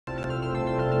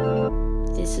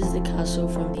is the castle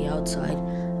from the outside.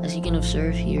 As you can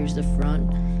observe, here's the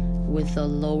front with a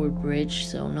lower bridge,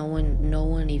 so no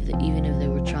one, even if they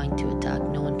were trying to attack,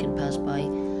 no one can pass by.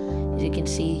 As you can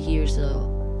see, here's the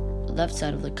left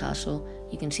side of the castle.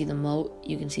 You can see the moat,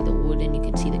 you can see the wooden, you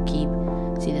can see the keep,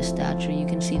 see the statue, you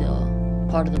can see the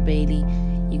part of the bailey,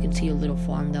 you can see a little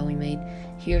farm that we made.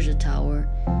 Here's a tower,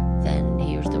 then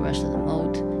here's the rest of the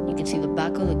moat. You can see the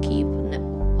back of the keep.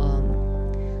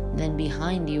 Then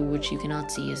behind you, which you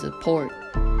cannot see, is the port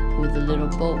with the little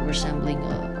boat resembling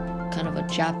a kind of a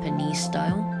Japanese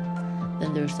style.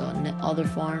 Then there's the other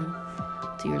farm.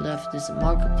 To your left is the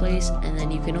marketplace, and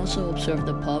then you can also observe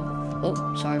the pub.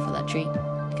 Oh, sorry for that tree.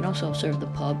 You can also observe the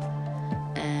pub,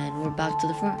 and we're back to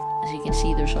the front. As you can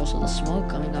see, there's also the smoke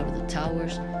coming out of the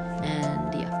towers,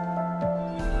 and yeah.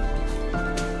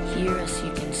 Here, as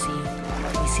you can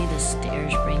see, we see the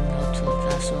stairs bringing up to the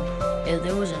castle. If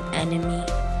there was an enemy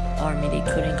army, they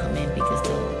couldn't come in because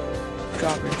the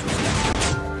drawbridge was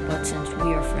down. But since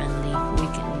we are friendly, we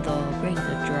can bring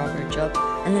the drawbridge up,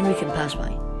 and then we can pass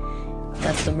by.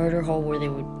 That's the murder hole where they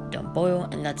would dump oil,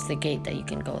 and that's the gate that you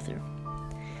can go through.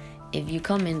 If you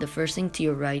come in, the first thing to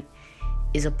your right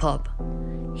is a pub.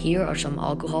 Here are some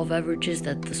alcohol beverages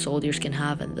that the soldiers can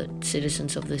have and the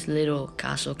citizens of this little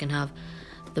castle can have.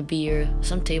 The beer,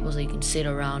 some tables that you can sit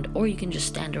around, or you can just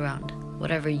stand around,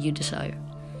 whatever you desire.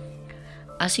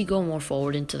 As you go more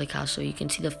forward into the castle, you can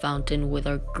see the fountain with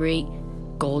our great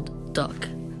gold duck.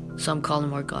 Some call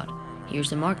him our god. Here's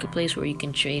the marketplace where you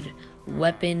can trade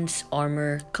weapons,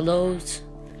 armor, clothes,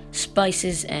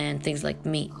 spices, and things like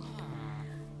meat.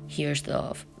 Here's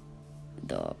the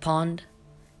pond.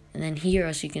 And then here,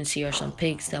 as you can see, are some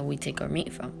pigs that we take our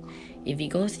meat from. If you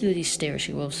go through these stairs,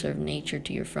 you will observe nature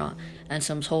to your front and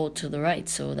some hole to the right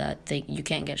so that you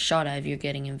can't get shot at if you're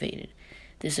getting invaded.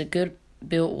 This is a good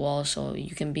built wall, so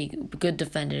you can be good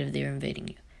defended if they're invading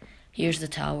you. Here's the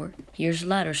tower. Here's a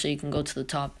ladder so you can go to the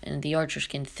top, and the archers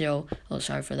can throw,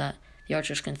 the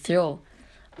archers can throw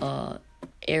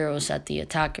arrows at the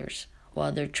attackers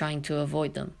while they're trying to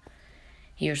avoid them.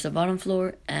 Here's the bottom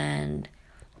floor, and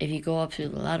if you go up to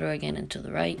the ladder again and to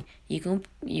the right, you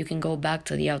can go back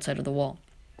to the outside of the wall.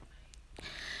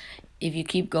 If you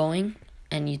keep going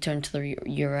and you turn to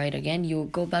your right again, you will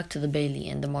go back to the bailey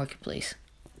and the marketplace.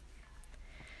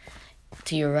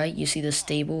 To your right, you see the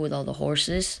stable with all the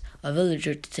horses, a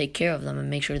villager to take care of them and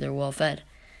make sure they're well fed.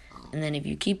 And then if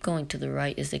you keep going to the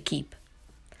right is the keep.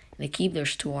 In the keep,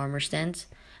 there's 2 armor stands,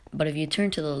 but if you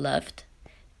turn to the left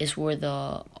is where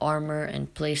the armor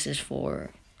and places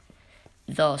for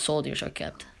the soldiers are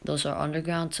kept. Those are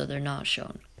underground, so they're not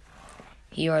shown.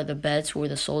 Here are the beds where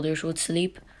the soldiers would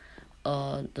sleep,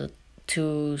 the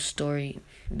 2-story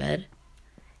bed.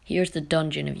 Here's the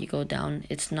dungeon. If you go down,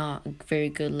 it's not very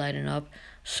good lighting up,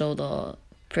 so the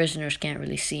prisoners can't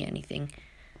really see anything,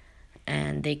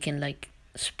 and they can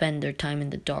spend their time in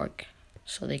the dark,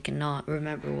 so they cannot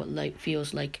remember what light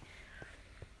feels like.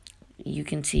 You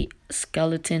can see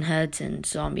skeleton heads and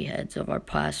zombie heads of our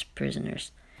past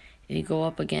prisoners. If you go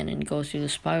up again and go through the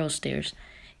spiral stairs,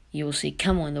 you will see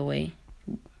Kemo in the way.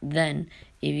 Then,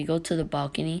 if you go to the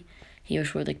balcony,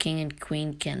 here's where the king and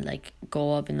queen can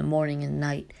go up in the morning and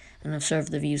night and observe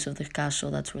the views of the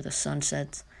castle. That's where the sun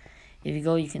sets. If you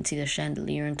go, you can see the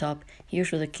chandelier on top.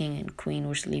 Here's where the king and queen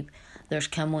will sleep. There's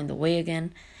Kemo in the way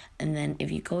again. And then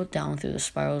if you go down through the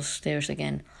spiral stairs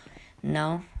again,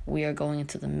 now we are going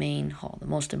into the main hall, the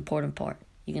most important part.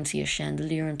 You can see a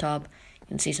chandelier on top. You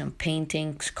can see some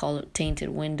paintings, tainted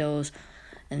windows.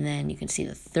 And then you can see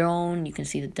the throne. You can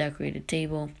see the decorated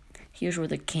table. Here's where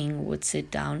the king would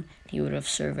sit down. He would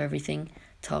observe everything,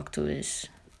 talk to his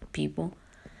people.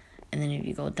 And then if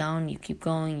you go down, you keep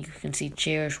going, you can see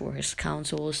chairs where his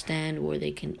council will stand, where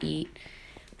they can eat.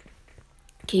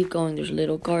 Keep going, there's a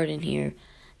little garden here.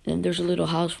 Then there's a little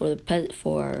house for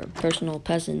for personal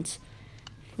peasants.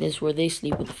 This is where they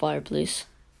sleep with a fireplace.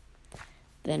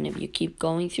 Then if you keep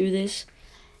going through this,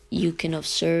 you can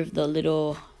observe the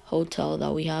little hotel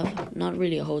that we have. Not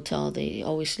really a hotel, they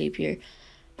always sleep here,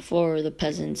 for the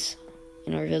peasants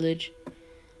in our village.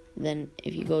 Then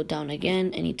if you go down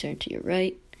again and you turn to your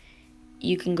right,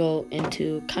 you can go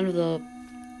into kind of the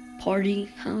party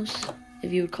house,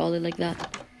 if you would call it like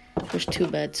that. There's 2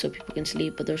 beds so people can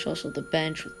sleep, but there's also the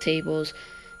bench with tables,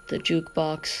 the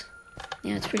jukebox.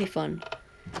 Yeah, it's pretty fun.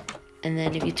 And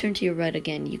then if you turn to your right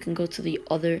again, you can go to the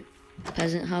other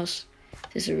peasant house.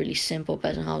 This is a really simple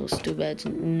peasant house, 2 beds,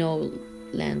 no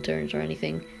lanterns or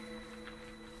anything.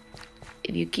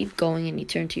 If you keep going and you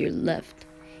turn to your left,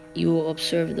 you will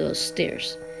observe the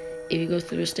stairs. If you go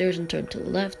through the stairs and turn to the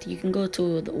left, you can go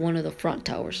to one of the front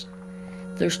towers.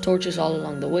 There's torches all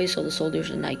along the way so the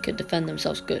soldiers at night could defend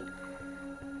themselves good.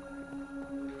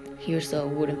 Here's the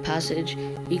wooden passage.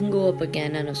 You can go up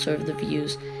again and observe the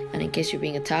views, and in case you're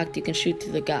being attacked, you can shoot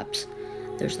through the gaps.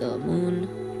 There's the moon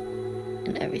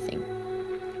and everything.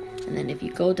 And then if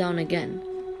you go down again,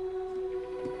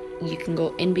 you can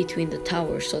go in between the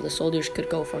towers so the soldiers could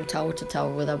go from tower to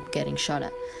tower without getting shot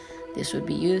at. This would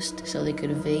be used so they could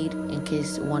evade in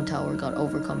case one tower got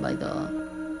overcome by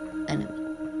the enemy.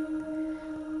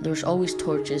 There's always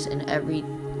torches in every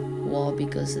wall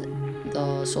because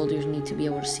the soldiers need to be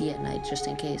able to see at night just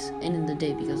in case, and in the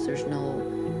day because there's no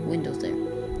windows there.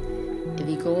 If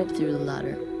you go up through the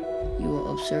ladder, you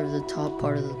will observe the top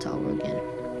part of the tower again,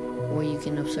 where you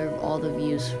can observe all the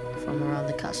views from around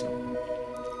the castle,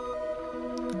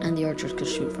 and the archers could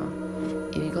shoot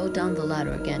from. If you go down the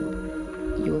ladder again,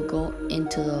 you will go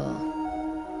into the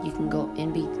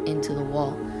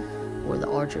wall where the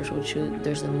archers would shoot.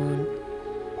 There's the moon,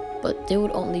 but they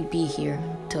would only be here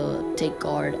to take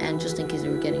guard, and just in case they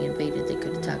were getting invaded, they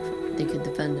could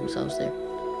defend themselves there.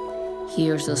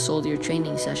 Here's the soldier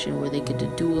training session where they could do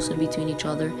duels in between each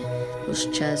other. Those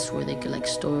chests where they could like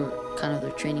store kind of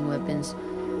their training weapons.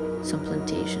 Some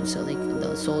plantations so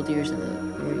the soldiers and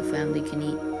the royal family can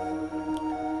eat.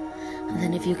 And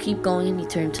then if you keep going and you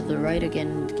turn to the right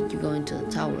again, you go into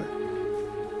the tower.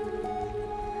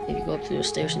 If you go up through the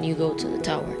stairs and you go to the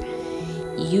tower,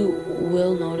 you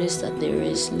will notice that there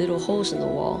is little holes in the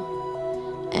wall,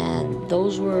 and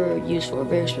those were used for a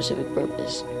very specific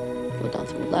purpose. Go down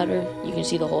through the ladder, you can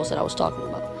see the holes that I was talking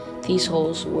about. These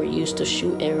holes were used to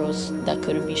shoot arrows that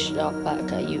couldn't be shot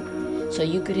back at you. So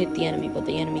you could hit the enemy, but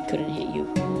the enemy couldn't hit you.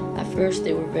 At first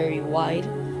they were very wide,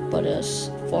 but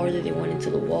as farther they went into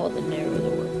the wall, the narrower they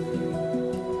were.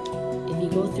 If you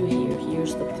go through here,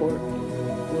 here's the port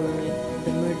where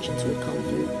the merchants would come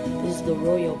through. This is the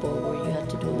royal boat where you have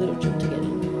to do a little jump to get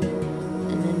in.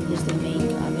 And then this is the main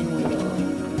cabin where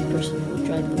the person who would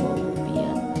drive the boat would be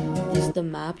at. This is the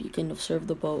map. You can observe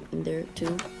the boat in there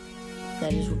too.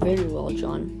 That is very well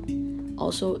drawn.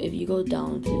 Also, if you go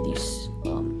down through these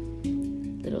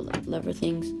little lever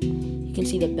things, you can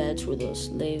see the beds where the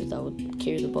slaves that would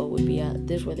carry the boat would be at.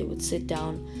 This is where they would sit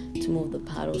down to move the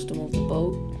paddles to move the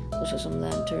boat. Those are some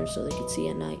lanterns so they could see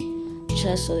at night.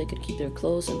 Chests so they could keep their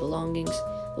clothes and belongings.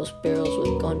 Those barrels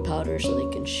with gunpowder so they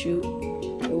can shoot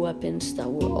their weapons that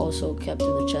were also kept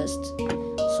in the chests.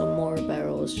 Some more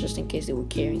barrels just in case they were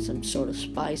carrying some sort of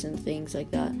spice and things like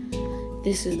that.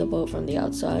 This is the boat from the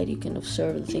outside. You can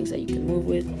observe the things that you can move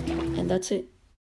with, and that's it.